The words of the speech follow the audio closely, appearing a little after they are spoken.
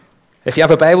If you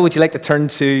have a Bible, would you like to turn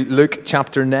to Luke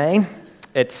chapter 9?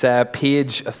 It's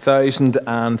page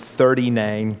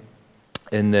 1039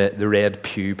 in the Red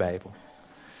Pew Bible.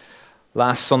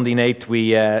 Last Sunday night,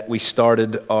 we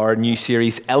started our new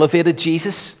series, Elevated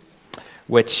Jesus,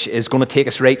 which is going to take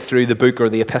us right through the book or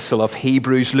the epistle of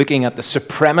Hebrews, looking at the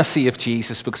supremacy of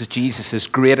Jesus, because Jesus is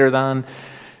greater than,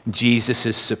 Jesus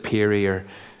is superior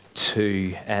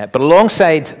to. But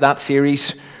alongside that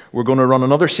series, we're going to run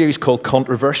another series called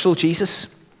Controversial Jesus,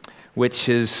 which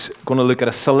is going to look at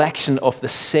a selection of the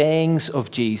sayings of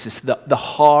Jesus, the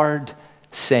hard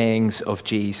sayings of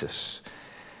Jesus,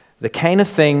 the kind of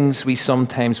things we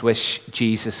sometimes wish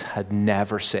Jesus had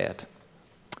never said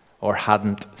or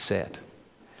hadn't said.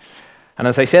 And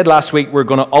as I said last week, we're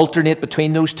going to alternate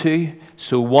between those two.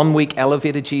 So 1 week,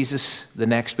 Elevated Jesus, the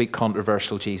next week,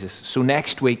 Controversial Jesus. So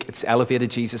next week, it's Elevated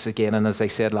Jesus again, and as I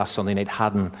said last Sunday night,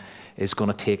 Haddon is going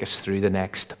to take us through the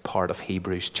next part of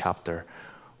Hebrews chapter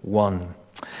 1.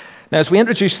 Now, as we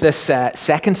introduce this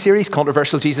second series,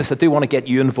 Controversial Jesus, I do want to get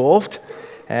you involved.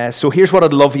 So here's what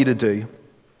I'd love you to do.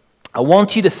 I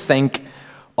want you to think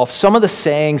of some of the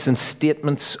sayings and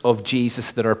statements of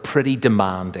Jesus that are pretty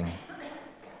demanding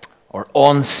or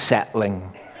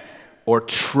unsettling or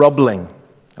troubling,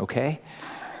 okay?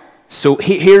 So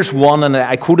here's one, and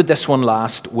I quoted this one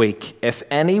last week. If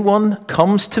anyone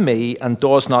comes to me and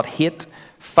does not hate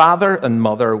father and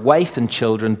mother, wife and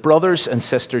children, brothers and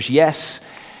sisters, yes,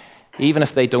 even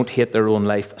if they don't hate their own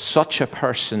life, such a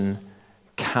person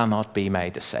cannot be my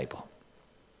disciple.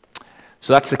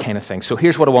 So that's the kind of thing. So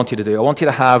here's what I want you to do. I want you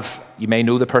to have, you may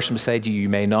know the person beside you, you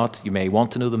may not, you may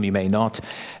want to know them, you may not.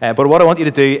 But what I want you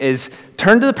to do is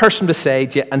turn to the person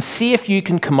beside you and see if you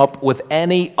can come up with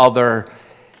any other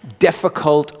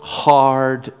difficult,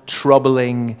 hard,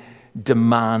 troubling,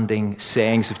 demanding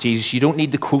sayings of Jesus. You don't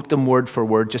need to quote them word for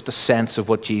word, just a sense of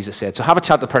what Jesus said. So have a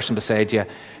chat to the person beside you,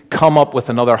 come up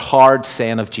with another hard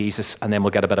saying of Jesus, and then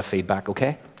we'll get a bit of feedback,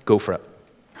 okay? Go for it.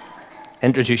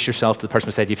 Introduce yourself to the person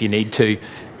beside you if you need to,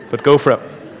 but go for it.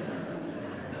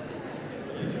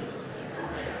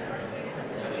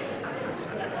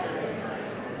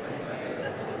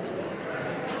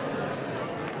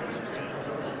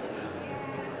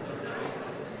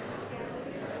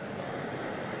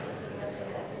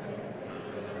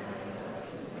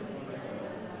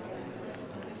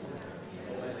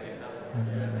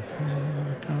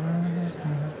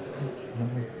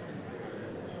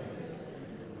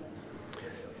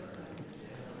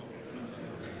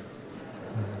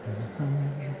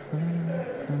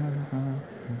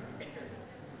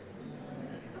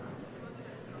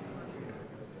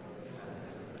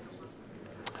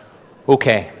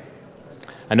 Okay,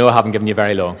 I know I haven't given you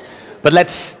very long, but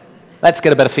let's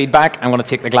get a bit of feedback. I'm going to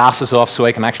take the glasses off so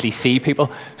I can actually see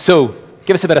people. So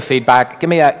give us a bit of feedback. Give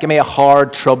me a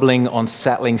hard, troubling,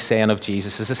 unsettling saying of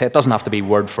Jesus. As I say, it doesn't have to be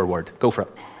word for word. Go for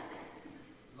it.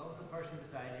 Love the person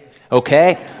beside you.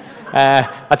 Okay,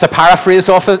 that's a paraphrase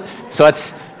of it. So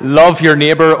it's love your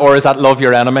neighbor, or is that love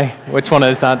your enemy? Which one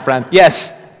is that, Brent?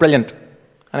 Yes, brilliant.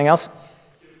 Anything else?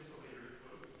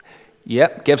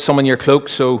 Yep, give someone your cloak.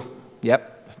 So, yep.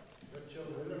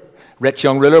 Rich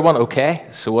young ruler one, okay.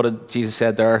 So what did Jesus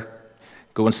said there?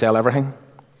 Go and sell everything.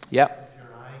 Yep. If your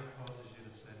eye causes you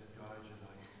to sin, gouge it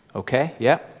out. Okay,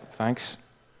 yep, thanks.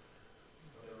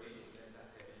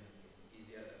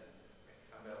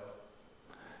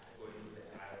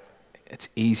 It's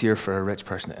easier for a rich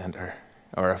person to enter,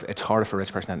 or it's harder for a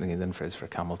rich person to enter than for a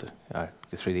camel to go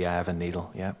through the eye of a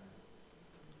needle, yeah.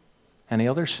 Any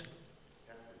others?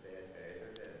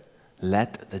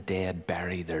 Let the dead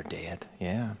bury their dead,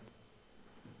 yeah.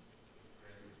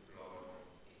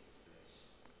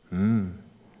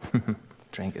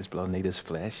 Drink his blood and eat his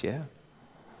flesh, yeah.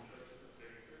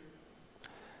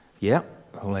 Yeah,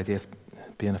 the whole idea of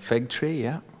being a fig tree,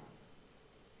 yeah.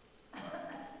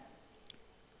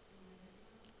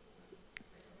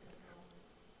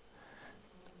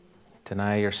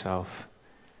 Deny yourself,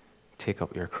 take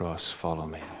up your cross, follow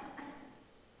me.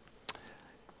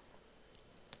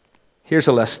 Here's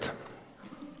a list.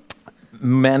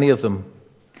 Many of them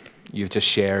you've just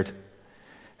shared.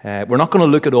 We're not going to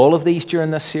look at all of these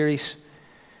during this series,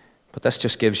 but this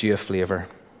just gives you a flavour.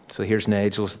 So here's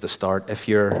Nigel's at the start. If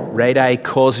your right eye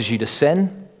causes you to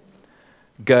sin,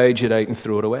 gouge it out and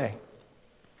throw it away.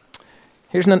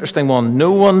 Here's an interesting one.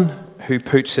 No one who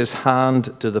puts his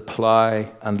hand to the plough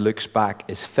and looks back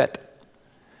is fit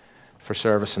for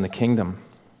service in the kingdom.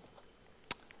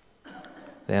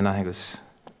 Then I think it was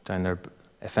down there,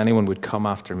 if anyone would come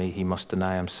after me, he must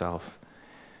deny himself,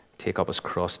 take up his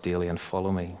cross daily and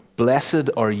follow me.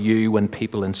 Blessed are you when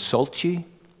people insult you,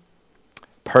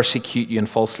 persecute you and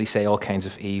falsely say all kinds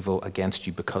of evil against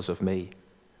you because of me.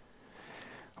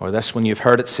 Or this, when you've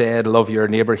heard it said, love your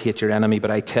neighbor, hate your enemy,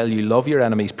 but I tell you, love your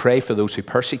enemies, pray for those who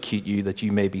persecute you, that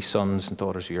you may be sons and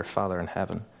daughters of your Father in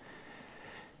heaven.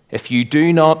 If you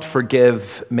do not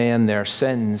forgive men their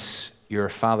sins, your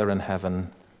Father in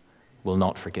heaven will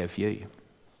not forgive you.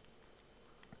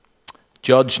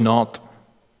 Judge not,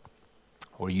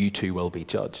 or you too will be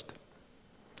judged.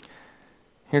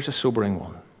 Here's a sobering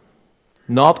one.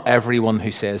 Not everyone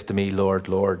who says to me, Lord,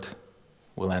 Lord,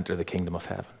 will enter the kingdom of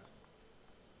heaven.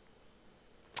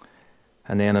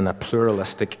 And then in a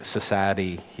pluralistic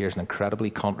society, here's an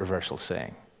incredibly controversial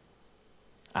saying.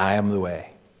 I am the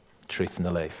way, truth, and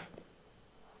the life.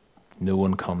 No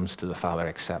one comes to the Father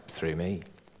except through me.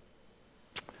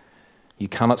 You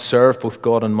cannot serve both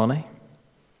God and money.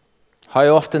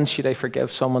 How often should I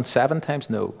forgive someone? 7 times?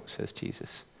 No, says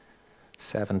Jesus.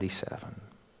 77.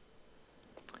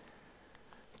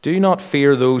 Do not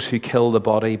fear those who kill the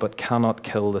body but cannot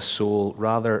kill the soul.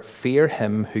 Rather, fear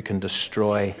him who can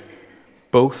destroy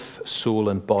both soul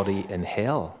and body in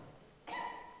hell.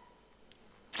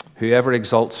 Whoever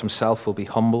exalts himself will be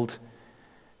humbled.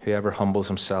 Whoever humbles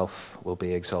himself will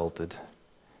be exalted.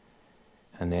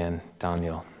 And then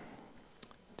Daniel.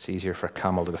 It's easier for a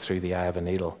camel to go through the eye of a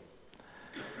needle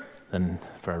than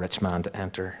for a rich man to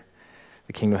enter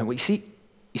the kingdom. Well, you see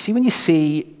when you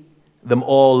see them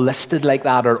all listed like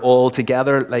that or all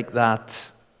together like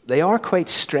that, they are quite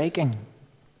striking.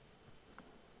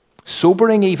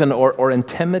 Sobering even, or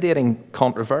intimidating,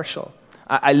 controversial.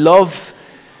 I love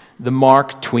the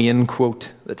Mark Twain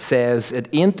quote that says, it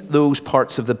ain't those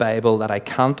parts of the Bible that I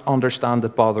can't understand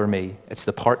that bother me. It's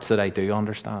the parts that I do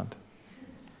understand.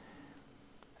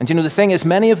 And you know, the thing is,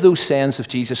 many of those sayings of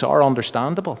Jesus are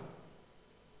understandable.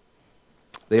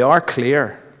 They are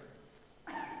clear.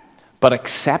 But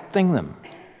accepting them,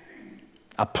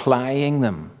 applying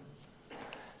them,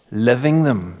 living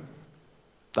them,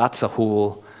 that's a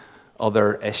whole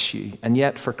other issue. And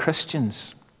yet for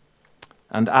Christians,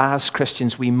 and as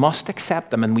Christians, we must accept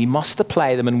them and we must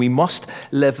apply them and we must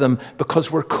live them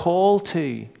because we're called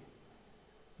to.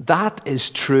 That is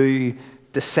true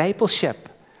discipleship.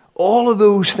 All of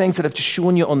those things that I've just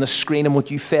shown you on the screen and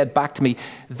what you fed back to me,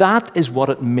 that is what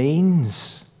it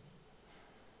means.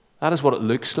 That is what it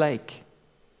looks like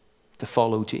to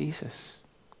follow Jesus.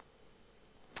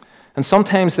 And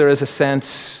sometimes there is a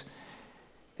sense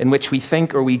in which we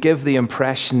think or we give the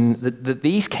impression that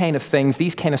these kind of things,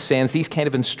 these kind of sayings, these kind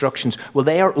of instructions, well,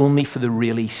 they are only for the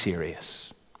really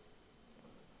serious.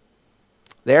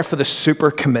 They're for the super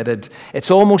committed.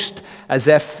 It's almost as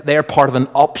if they're part of an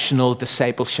optional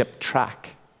discipleship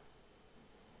track,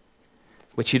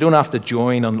 which you don't have to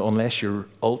join unless you're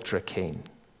ultra keen.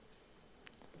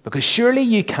 Because surely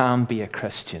you can be a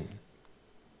Christian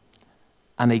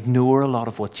and ignore a lot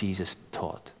of what Jesus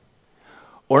taught.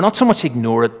 Or not so much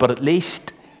ignore it, but at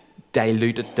least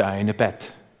dilute it down a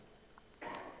bit.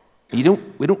 We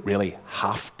don't really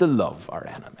have to love our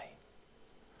enemy.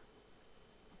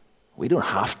 We don't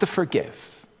have to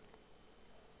forgive.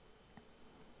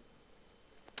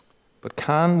 But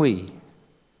can we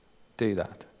do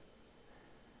that?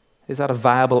 Is that a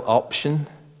viable option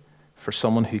for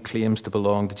someone who claims to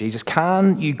belong to Jesus?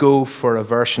 Can you go for a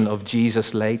version of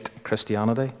Jesus Light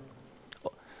Christianity?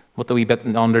 What the wee bit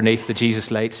underneath the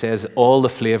Jesus Light says, all the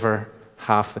flavor,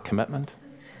 half the commitment.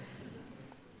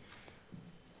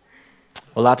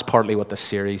 Well, that's partly what this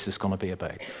series is going to be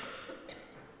about.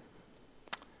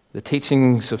 The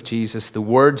teachings of Jesus, the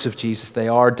words of Jesus, they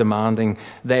are demanding.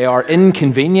 They are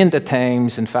inconvenient at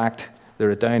times. In fact, they're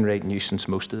a downright nuisance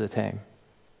most of the time.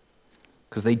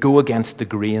 Because they go against the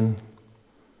grain.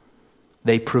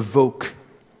 They provoke.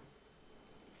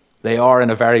 They are, in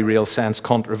a very real sense,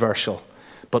 controversial.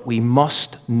 But we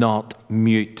must not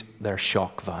mute their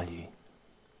shock value.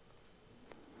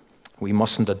 We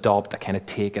mustn't adopt a kind of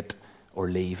take it or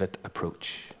leave it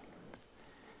approach.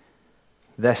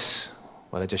 This,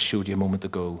 what I just showed you a moment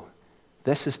ago,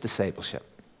 this is discipleship.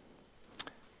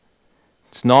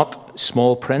 It's not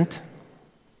small print.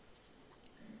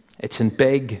 It's in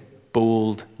big,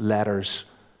 bold letters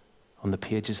on the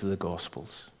pages of the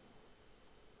Gospels.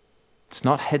 It's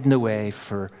not hidden away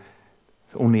for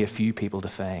only a few people to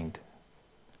find.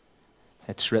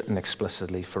 It's written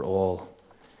explicitly for all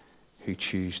who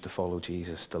choose to follow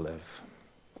Jesus to live.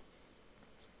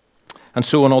 And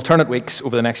so on alternate weeks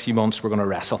over the next few months, we're going to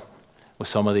wrestle with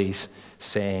some of these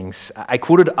sayings. I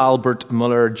quoted Albert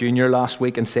Muller Jr. last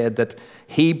week and said that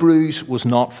Hebrews was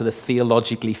not for the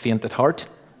theologically faint at heart.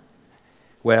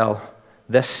 Well,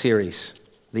 this series,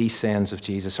 these sayings of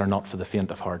Jesus, are not for the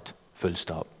faint of heart, full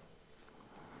stop.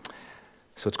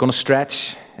 So it's going to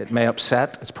stretch. It may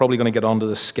upset. It's probably going to get under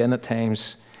the skin at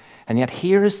times. And yet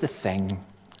here is the thing,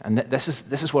 and this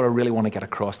is what I really want to get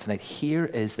across tonight. Here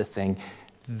is the thing.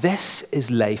 This is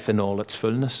life in all its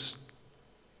fullness.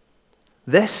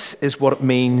 This is what it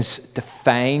means to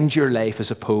find your life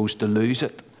as opposed to lose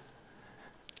it.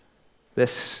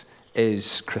 This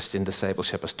is Christian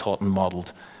discipleship as taught and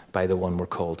modeled by the one we're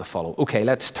called to follow. Okay,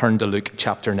 let's turn to Luke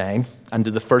chapter 9 and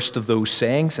to the first of those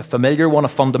sayings, a familiar one, a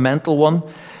fundamental one.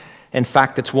 In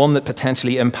fact, it's one that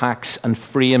potentially impacts and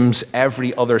frames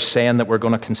every other saying that we're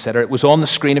going to consider. It was on the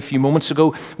screen a few moments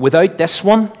ago. Without this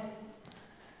one,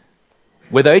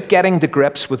 without getting to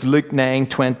grips with Luke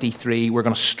 9:23, we're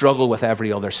going to struggle with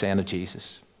every other saying of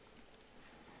Jesus.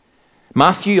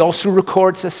 Matthew also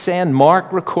records this saying,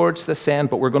 Mark records this saying,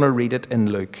 but we're going to read it in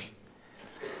Luke.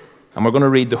 And we're going to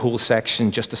read the whole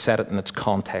section just to set it in its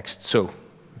context. So,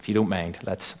 if you don't mind,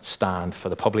 let's stand for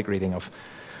the public reading of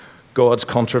God's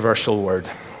controversial word.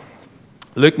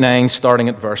 Luke 9, starting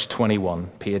at verse 21,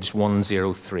 page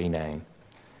 1039.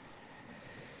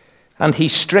 And he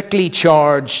strictly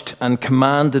charged and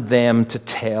commanded them to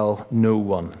tell no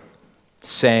one,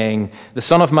 saying, the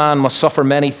Son of Man must suffer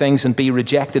many things and be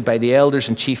rejected by the elders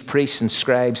and chief priests and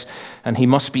scribes, and he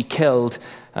must be killed,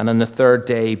 and on the third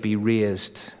day be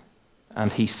raised.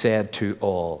 And he said to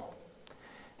all,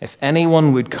 if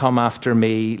anyone would come after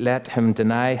me, let him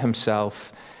deny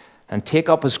himself and take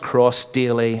up his cross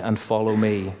daily and follow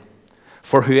me.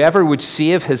 For whoever would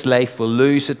save his life will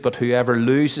lose it, but whoever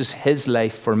loses his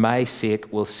life for my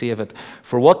sake will save it.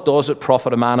 For what does it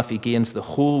profit a man if he gains the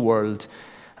whole world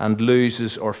and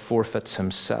loses or forfeits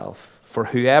himself? For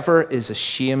whoever is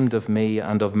ashamed of me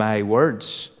and of my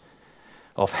words,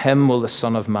 of him will the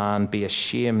Son of Man be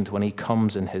ashamed when he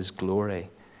comes in his glory,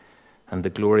 and the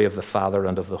glory of the Father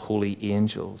and of the holy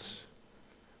angels.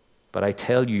 But I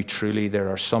tell you truly, there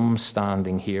are some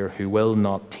standing here who will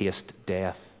not taste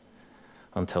death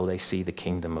until they see the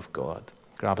kingdom of God.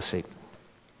 Grab a seat.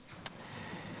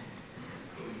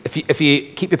 If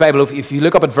you keep your Bible open, if you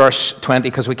look up at verse 20,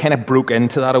 because we kind of broke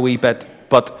into that a wee bit,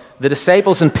 but the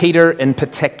disciples and Peter in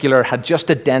particular had just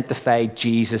identified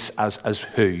Jesus as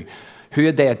who? Who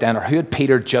had they identified? Who had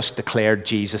Peter just declared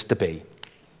Jesus to be?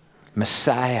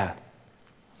 Messiah.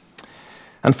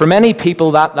 And for many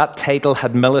people, that title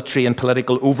had military and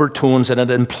political overtones, and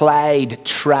it implied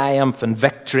triumph and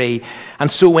victory.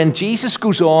 And so when Jesus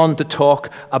goes on to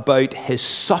talk about his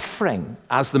suffering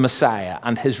as the Messiah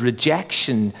and his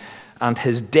rejection and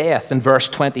his death in verse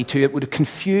 22, it would have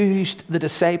confused the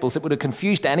disciples. It would have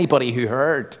confused anybody who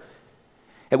heard.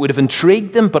 It would have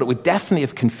intrigued them, but it would definitely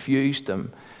have confused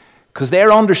them, because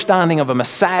their understanding of a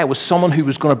Messiah was someone who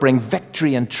was going to bring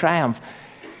victory and triumph.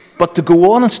 But to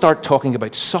go on and start talking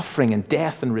about suffering and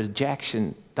death and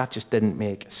rejection, that just didn't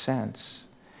make sense.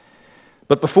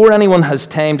 But before anyone has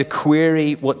time to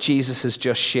query what Jesus has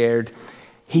just shared,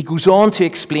 he goes on to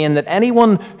explain that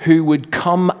anyone who would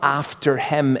come after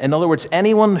him, in other words,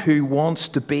 anyone who wants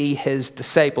to be his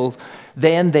disciple,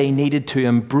 then they needed to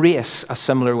embrace a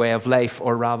similar way of life,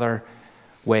 or rather,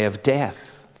 way of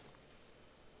death.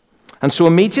 And so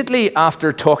immediately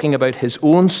after talking about his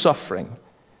own suffering,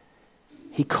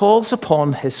 he calls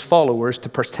upon his followers to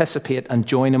participate and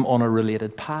join him on a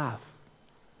related path.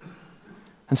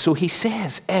 And so he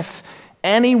says, if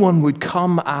anyone would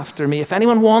come after me, if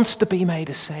anyone wants to be my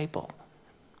disciple,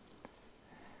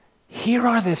 here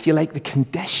are the, if you like, the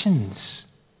conditions.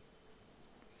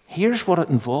 Here's what it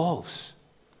involves.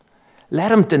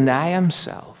 Let him deny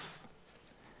himself,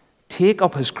 take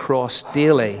up his cross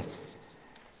daily,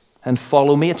 and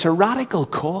follow me. It's a radical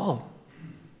call.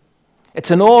 It's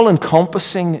an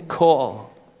all-encompassing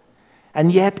call.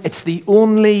 And yet it's the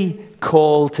only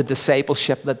call to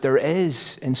discipleship that there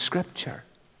is in Scripture.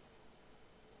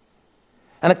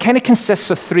 And it kind of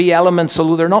consists of three elements,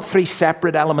 although they're not three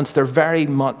separate elements. They're very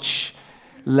much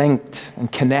linked and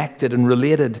connected and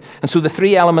related. And so the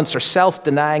three elements are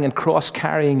self-denying and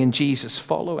cross-carrying and Jesus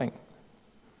following.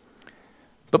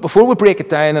 But before we break it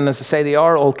down, and as I say, they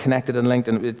are all connected and linked,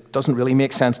 and it doesn't really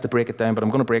make sense to break it down, but I'm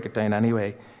going to break it down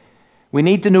anyway. We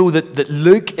need to know that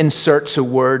Luke inserts a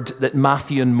word that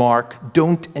Matthew and Mark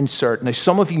don't insert. Now,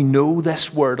 some of you know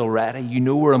this word already. You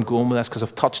know where I'm going with this because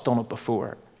I've touched on it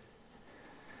before.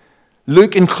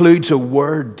 Luke includes a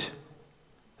word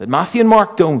that Matthew and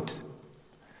Mark don't.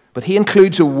 But he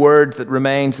includes a word that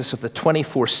reminds us of the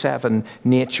 24/7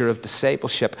 nature of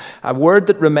discipleship. A word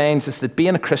that reminds us that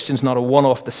being a Christian is not a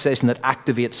one-off decision that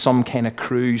activates some kind of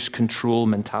cruise control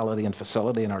mentality and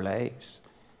facility in our lives.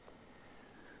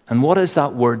 And what is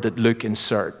that word that Luke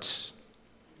inserts?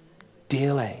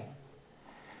 Daily.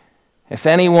 If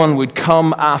anyone would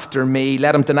come after me,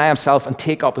 let him deny himself and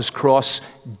take up his cross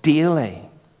daily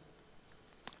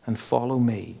and follow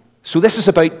me. So this is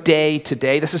about day to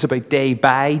day. This is about day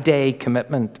by day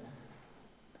commitment.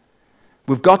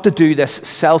 We've got to do this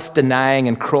self-denying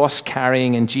and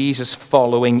cross-carrying and Jesus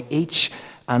following each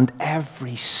and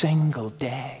every single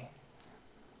day.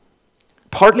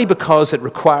 Partly because it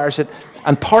requires it,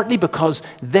 and partly because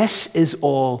this is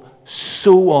all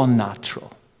so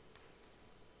unnatural.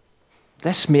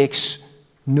 This makes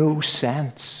no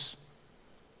sense.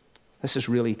 This is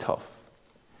really tough.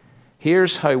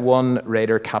 Here's how one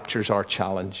writer captures our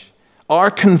challenge.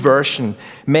 Our conversion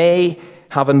may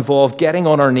have involved getting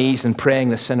on our knees and praying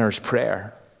the sinner's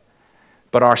prayer,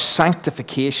 but our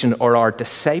sanctification or our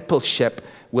discipleship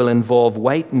will involve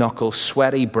white knuckles,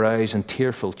 sweaty brows, and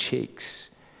tearful cheeks.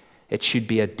 It should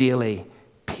be a daily,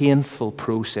 painful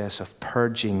process of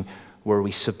purging where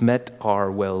we submit our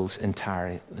wills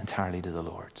entirely to the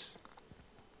Lord's.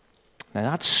 Now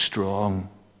that's strong.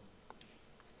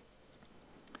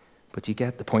 But you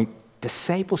get the point.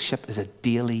 Discipleship is a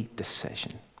daily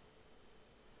decision.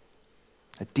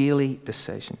 A daily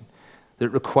decision that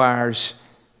requires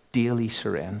daily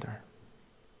surrender.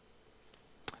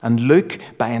 And Luke,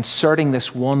 by inserting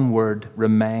this one word,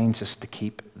 reminds us to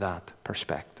keep that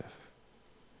perspective.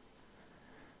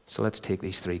 So let's take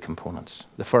these three components.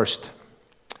 The first,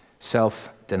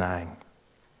 self-denying.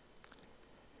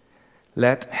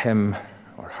 Let him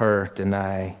or her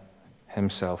deny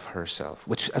himself, herself,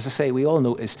 which, as I say, we all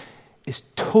know is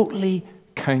totally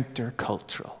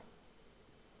countercultural.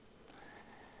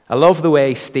 I love the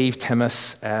way Steve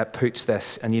Timmis puts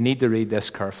this, and you need to read this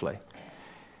carefully.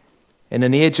 In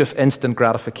an age of instant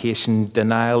gratification,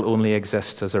 denial only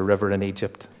exists as a river in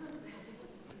Egypt.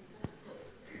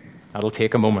 That'll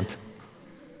take a moment.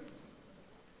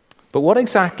 But what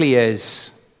exactly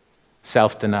is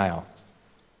self-denial?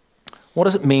 What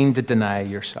does it mean to deny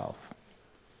yourself?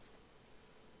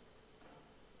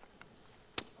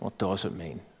 What does it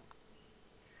mean?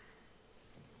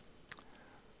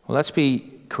 Well, let's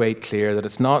be quite clear that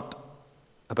it's not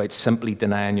about simply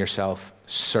denying yourself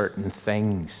certain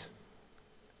things.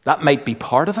 That might be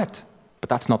part of it, but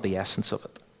that's not the essence of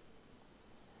it.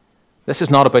 This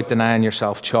is not about denying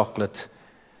yourself chocolate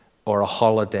or a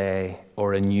holiday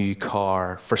or a new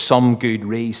car for some good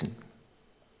reason.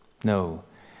 No,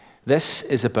 this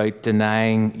is about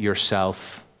denying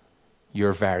yourself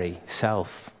your very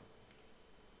self.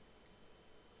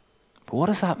 But what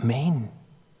does that mean?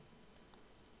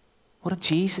 What did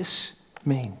Jesus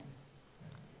mean?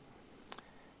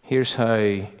 Here's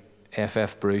how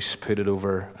F.F. Bruce put it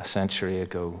over a century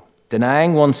ago.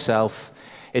 Denying oneself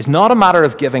is not a matter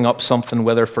of giving up something,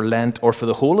 whether for Lent or for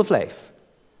the whole of life.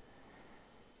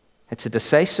 It's a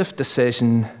decisive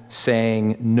decision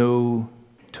saying no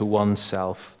to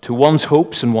oneself, to one's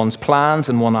hopes and one's plans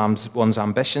and one's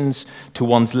ambitions, to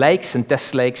one's likes and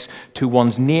dislikes, to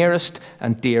one's nearest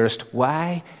and dearest.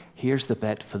 Why? Here's the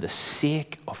bit: for the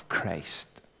sake of Christ.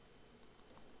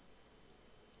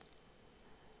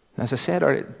 As I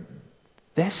said,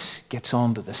 this gets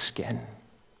onto the skin.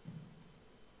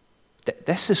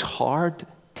 This is hard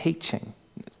teaching.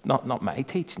 It's not my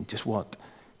teaching, just what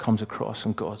comes across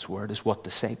in God's word is what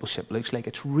discipleship looks like.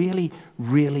 It's really,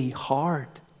 really hard.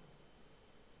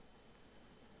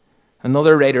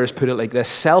 Another writer has put it like this: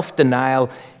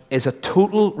 self-denial is a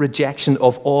total rejection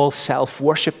of all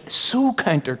self-worship. So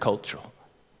countercultural.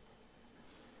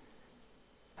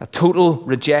 A total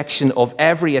rejection of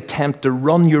every attempt to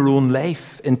run your own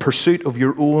life in pursuit of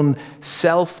your own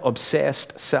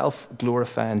self-obsessed,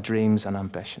 self-glorifying dreams and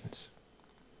ambitions.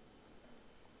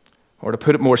 Or to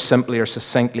put it more simply or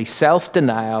succinctly,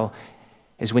 self-denial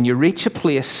is when you reach a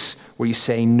place where you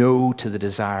say no to the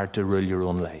desire to rule your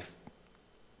own life.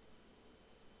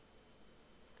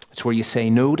 It's where you say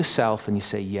no to self and you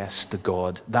say yes to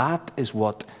God. That is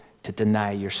what to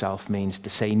deny yourself means, to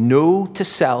say no to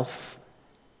self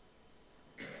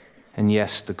and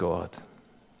yes to God.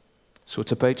 So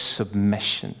it's about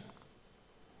submission.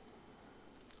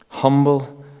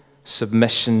 Humble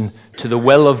submission to the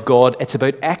will of God. It's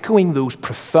about echoing those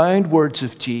profound words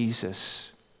of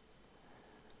Jesus.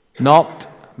 Not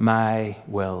my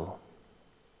will.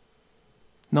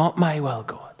 Not my will,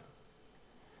 God,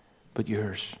 but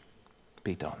yours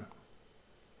be done.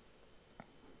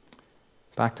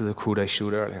 Back to the quote I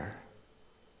showed earlier.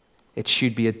 It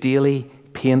should be a daily,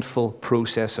 painful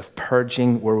process of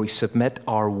purging where we submit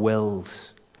our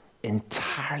wills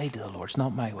entirely to the Lord. It's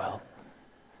not my will.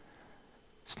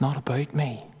 It's not about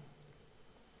me.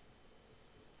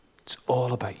 It's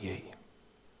all about you.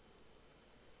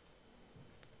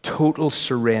 Total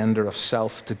surrender of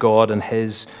self to God and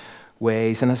His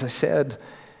ways. And as I said,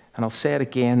 and I'll say it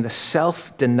again, the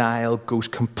self-denial goes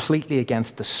completely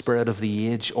against the spirit of the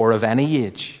age or of any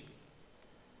age.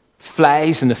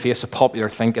 Flies in the face of popular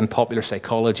thinking, popular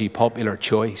psychology, popular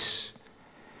choice.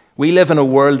 We live in a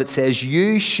world that says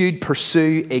you should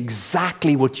pursue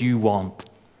exactly what you want.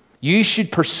 You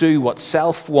should pursue what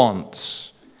self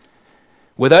wants,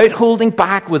 without holding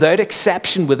back, without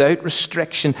exception, without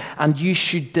restriction, and you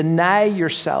should deny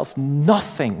yourself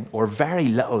nothing or very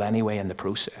little anyway in the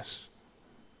process.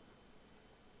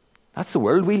 That's the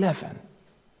world we live in.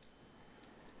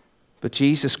 But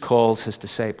Jesus calls his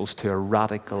disciples to a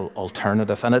radical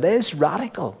alternative, and it is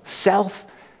radical.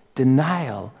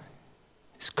 Self-denial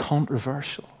is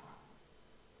controversial.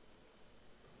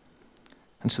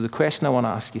 And so the question I want to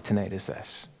ask you tonight is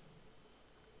this.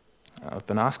 I've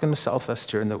been asking myself this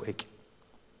during the week,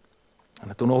 and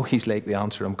I don't always like the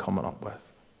answer I'm coming up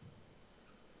with.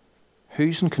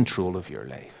 Who's in control of your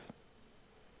life?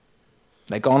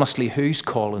 Like, honestly, who's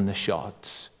calling the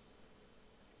shots?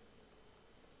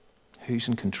 Who's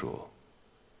in control?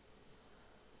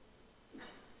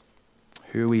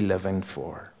 Who are we living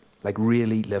for? Like,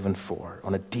 really living for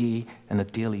on a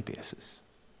daily basis?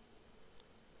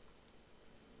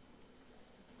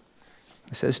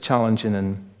 This is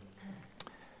challenging,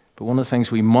 but one of the things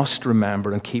we must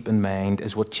remember and keep in mind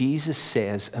is what Jesus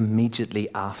says immediately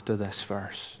after this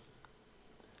verse.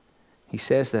 He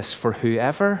says this, for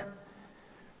whoever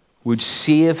would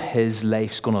save his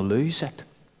life's going to lose it.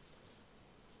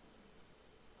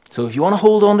 So if you want to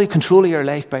hold on to control of your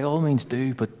life, by all means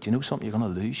do, but you know something? You're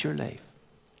going to lose your life.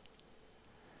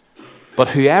 But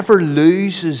whoever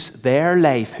loses their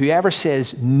life, whoever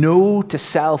says no to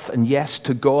self and yes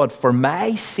to God, for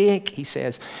my sake, he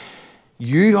says,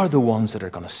 you are the ones that are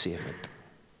going to save it.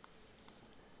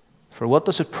 For what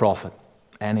does it profit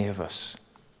any of us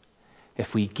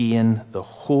if we gain the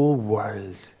whole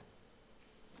world,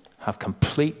 have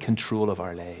complete control of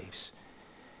our lives,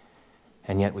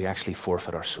 and yet we actually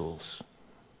forfeit our souls?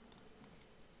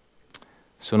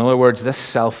 So in other words, this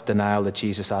self-denial that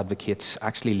Jesus advocates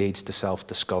actually leads to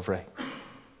self-discovery.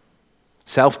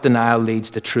 Self-denial leads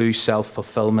to true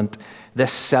self-fulfillment.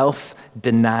 This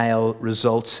self-denial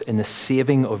results in the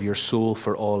saving of your soul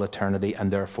for all eternity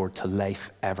and therefore to life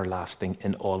everlasting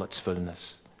in all its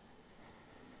fullness.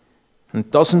 And it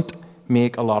doesn't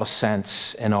make a lot of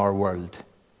sense in our world,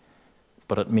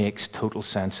 but it makes total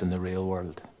sense in the real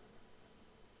world.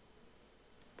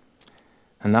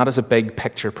 And that is a big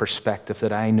picture perspective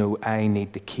that I know I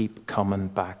need to keep coming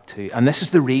back to. And this is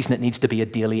the reason it needs to be a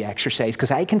daily exercise, because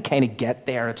I can kind of get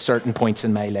there at certain points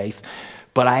in my life,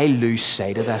 but I lose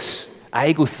sight of this.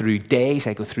 I go through days,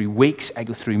 I go through weeks, I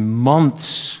go through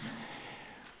months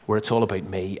where it's all about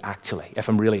me, actually, if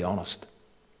I'm really honest.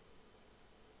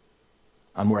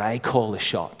 And where I call the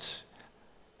shots,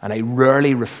 and I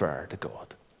rarely refer to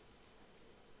God.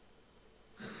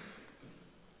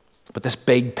 But this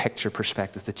big picture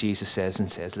perspective that Jesus says,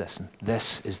 listen,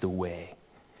 this is the way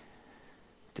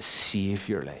to save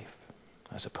your life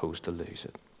as opposed to lose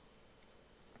it.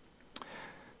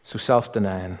 So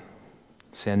self-denying,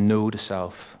 saying no to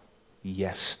self,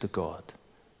 yes to God.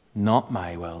 Not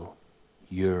my will,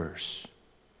 yours.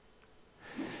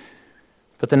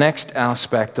 But the next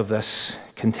aspect of this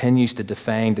continues to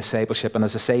define discipleship. And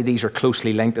as I say, these are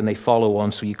closely linked and they follow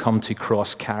on, so you come to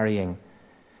cross-carrying.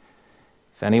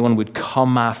 If anyone would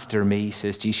come after me,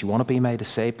 says Jesus, you want to be my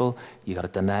disciple? You got to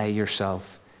deny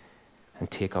yourself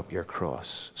and take up your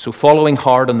cross. So following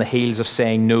hard on the heels of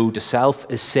saying no to self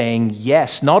is saying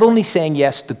yes. Not only saying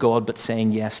yes to God, but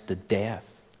saying yes to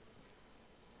death.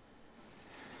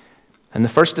 And the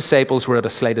first disciples were at a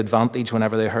slight advantage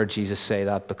whenever they heard Jesus say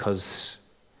that, because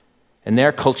in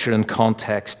their culture and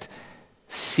context,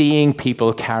 seeing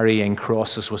people carrying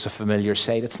crosses was a familiar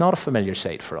sight. It's not a familiar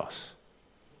sight for us.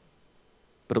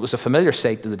 But it was a familiar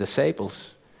sight to the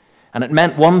disciples. And it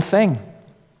meant one thing.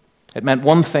 It meant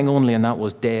one thing only, and that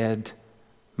was dead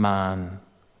man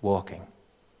walking.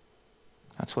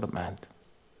 That's what it meant.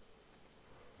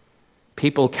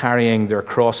 People carrying their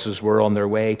crosses were on their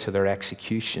way to their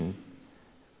execution.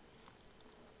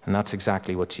 And that's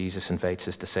exactly what Jesus invites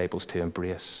his disciples to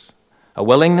embrace. A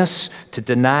willingness to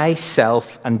deny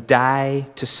self and die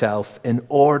to self in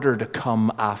order to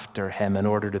come after him, in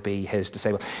order to be his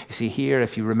disciple. You see, here,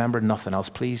 if you remember nothing else,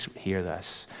 please hear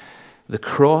this. The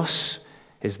cross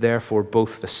is therefore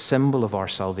both the symbol of our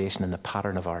salvation and the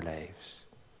pattern of our lives.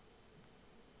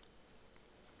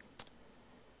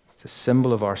 It's the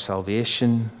symbol of our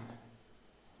salvation,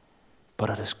 but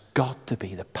it has got to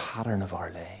be the pattern of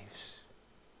our lives,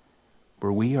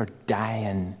 where we are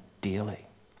dying daily.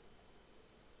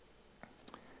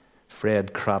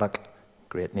 Fred Craddock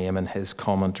great name, in his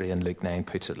commentary in Luke 9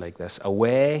 puts it like this: a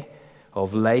way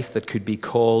of life that could be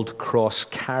called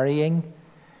cross-carrying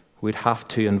would have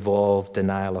to involve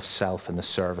denial of self in the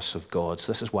service of God.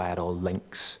 So this is why it all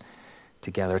links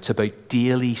together. It's about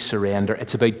daily surrender.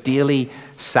 It's about daily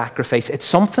sacrifice. It's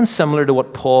something similar to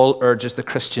what Paul urges the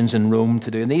Christians in Rome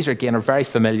to do. And these, again, are very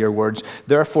familiar words.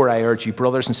 Therefore, I urge you,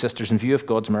 brothers and sisters, in view of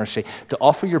God's mercy, to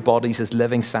offer your bodies as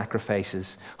living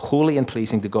sacrifices, holy and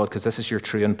pleasing to God, because this is your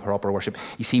true and proper worship.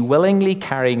 You see, willingly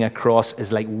carrying a cross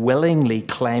is like willingly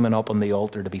climbing up on the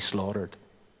altar to be slaughtered.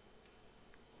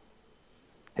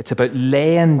 It's about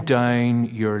laying down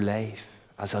your life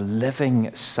as a living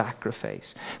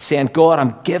sacrifice, saying, God,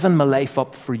 I'm giving my life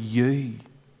up for you.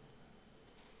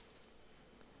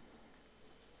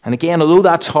 And again, although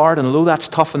that's hard and although that's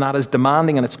tough and that is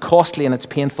demanding and it's costly and it's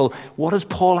painful, what does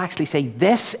Paul actually say?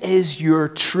 This is your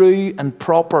true and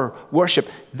proper worship.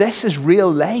 This is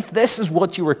real life. This is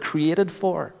what you were created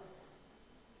for.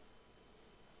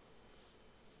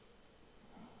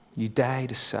 You die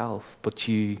to self, but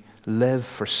you live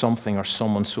for something or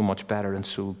someone so much better and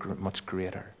so much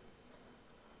greater.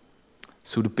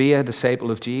 So to be a disciple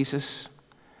of Jesus,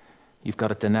 you've got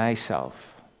to deny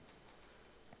self.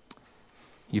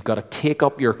 You've got to take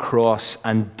up your cross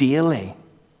and daily,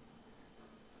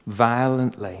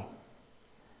 violently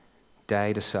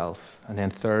die to self. And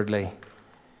then thirdly,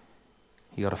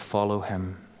 you've got to follow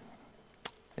him.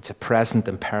 It's a present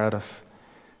imperative,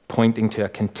 pointing to a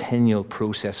continual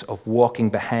process of walking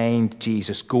behind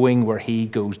Jesus, going where he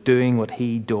goes, doing what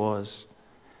he does.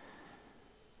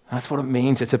 That's what it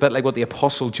means. It's a bit like what the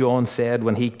Apostle John said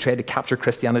when he tried to capture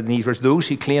Christianity in these words: those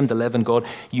who claim to live in God,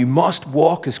 you must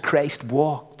walk as Christ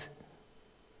walked.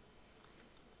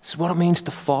 This is what it means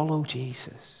to follow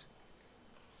Jesus.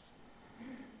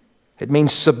 It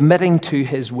means submitting to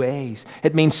his ways.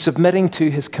 It means submitting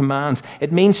to his commands.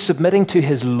 It means submitting to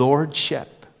his lordship.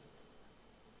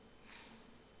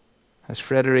 As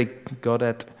Frederick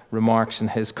Godet remarks in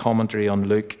his commentary on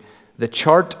Luke, the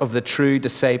chart of the true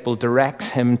disciple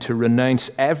directs him to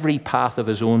renounce every path of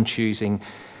his own choosing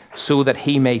so that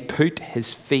he may put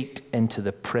his feet into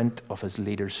the print of his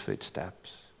leader's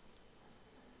footsteps.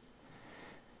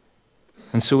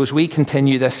 And so as we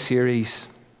continue this series,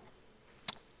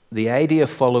 the idea of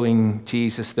following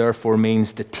Jesus therefore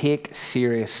means to take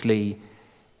seriously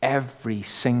every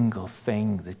single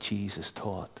thing that Jesus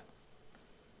taught.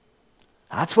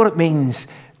 That's what it means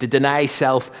to deny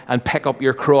self and pick up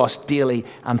your cross daily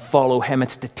and follow him.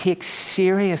 It's to take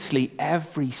seriously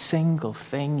every single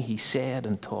thing he said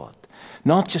and taught.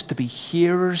 Not just to be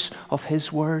hearers of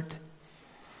his word,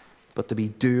 but to be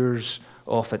doers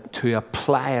of it, to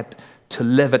apply it, to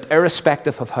live it,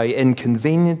 irrespective of how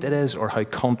inconvenient it is or how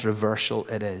controversial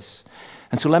it is.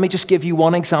 And so let me just give you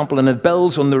one example, and it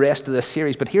builds on the rest of this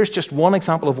series, but here's just one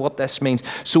example of what this means.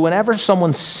 So whenever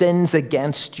someone sins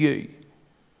against you,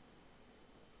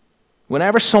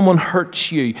 whenever someone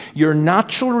hurts you, your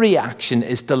natural reaction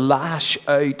is to lash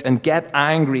out and get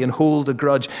angry and hold a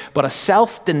grudge. But a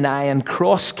self-denying,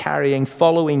 cross-carrying,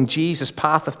 following Jesus'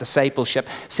 path of discipleship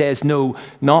says, no,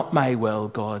 not my will,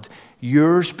 God,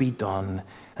 yours be done.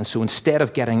 And so instead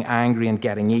of getting angry and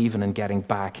getting even and getting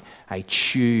back, I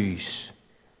choose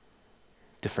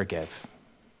to forgive.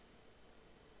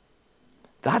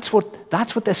 That's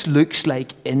what this looks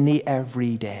like in the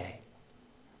everyday,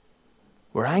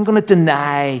 where I'm going to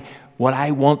deny what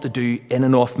I want to do in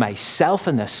and of myself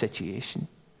in this situation.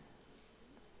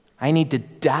 I need to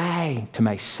die to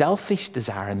my selfish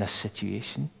desire in this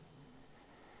situation.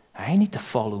 I need to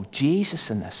follow Jesus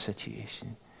in this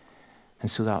situation. And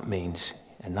so that means,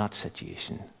 in that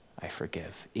situation, I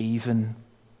forgive even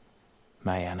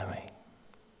my enemy.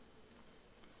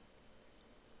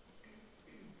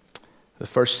 The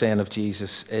first saying of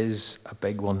Jesus is a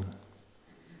big one.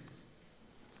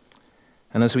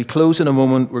 And as we close in a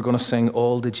moment, we're going to sing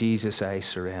All to Jesus I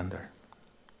Surrender.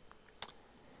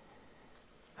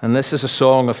 And this is a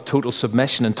song of total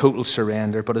submission and total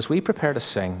surrender. But as we prepare to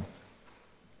sing,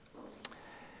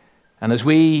 and as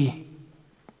we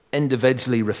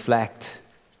individually reflect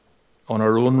on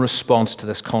our own response to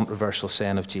this controversial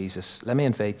saying of Jesus, let me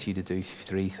invite you to do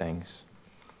three things.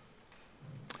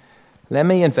 Let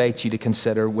me invite you to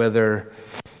consider whether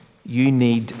you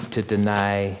need to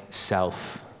deny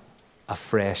self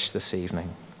afresh this evening.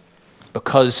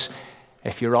 Because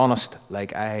if you're honest,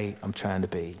 like I am trying to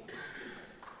be,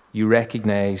 you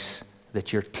recognize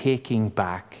that you're taking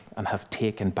back and have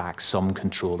taken back some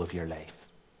control of your life.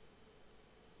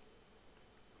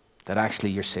 That actually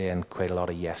you're saying quite a lot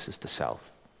of yeses to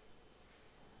self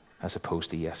as opposed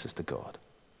to yeses to God.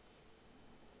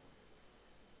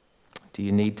 Do Do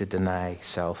you need to deny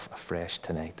self afresh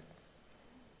tonight?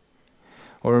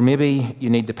 Or maybe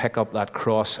you need to pick up that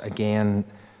cross again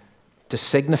to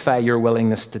signify your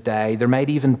willingness to die. There might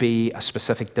even be a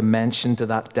specific dimension to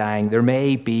that dying. There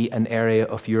may be an area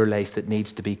of your life that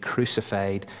needs to be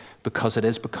crucified because it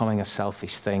is becoming a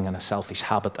selfish thing and a selfish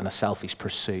habit and a selfish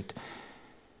pursuit.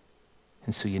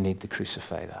 And so you need to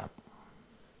crucify that.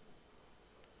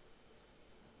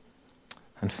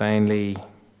 And finally,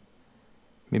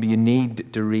 maybe you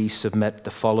need to resubmit to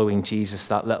following Jesus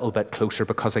that little bit closer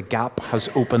because a gap has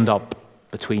opened up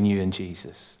between you and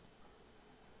Jesus.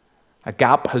 A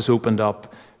gap has opened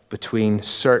up between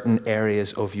certain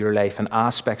areas of your life and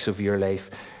aspects of your life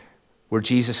where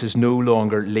Jesus is no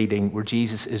longer leading, where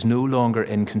Jesus is no longer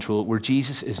in control, where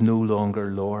Jesus is no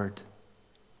longer Lord.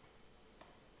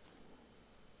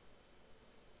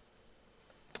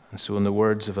 And so in the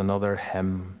words of another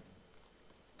hymn,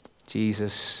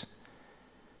 Jesus,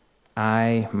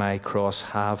 I my cross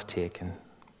have taken,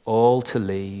 all to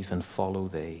leave and follow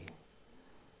thee.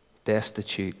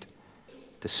 Destitute,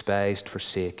 despised,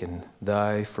 forsaken,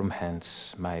 thou from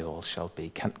hence my all shalt be.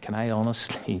 Can I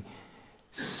honestly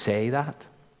say that?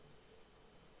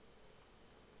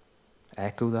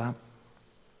 Echo that?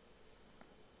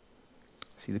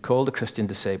 See, the call to Christian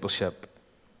discipleship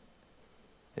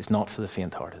is not for the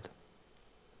faint-hearted.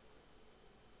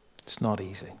 It's not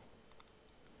easy.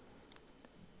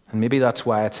 And maybe that's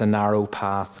why it's a narrow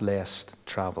path less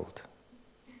traveled.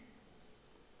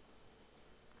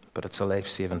 But it's a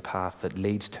life-saving path that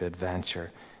leads to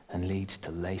adventure and leads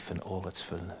to life in all its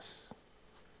fullness.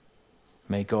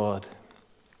 May God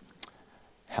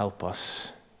help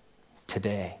us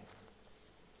today,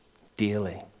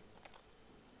 daily,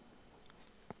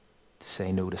 to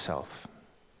say no to self,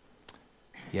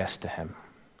 yes to Him,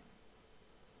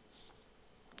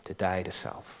 to die to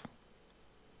self,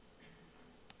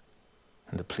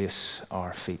 and to place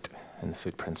our feet in the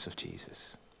footprints of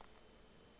Jesus.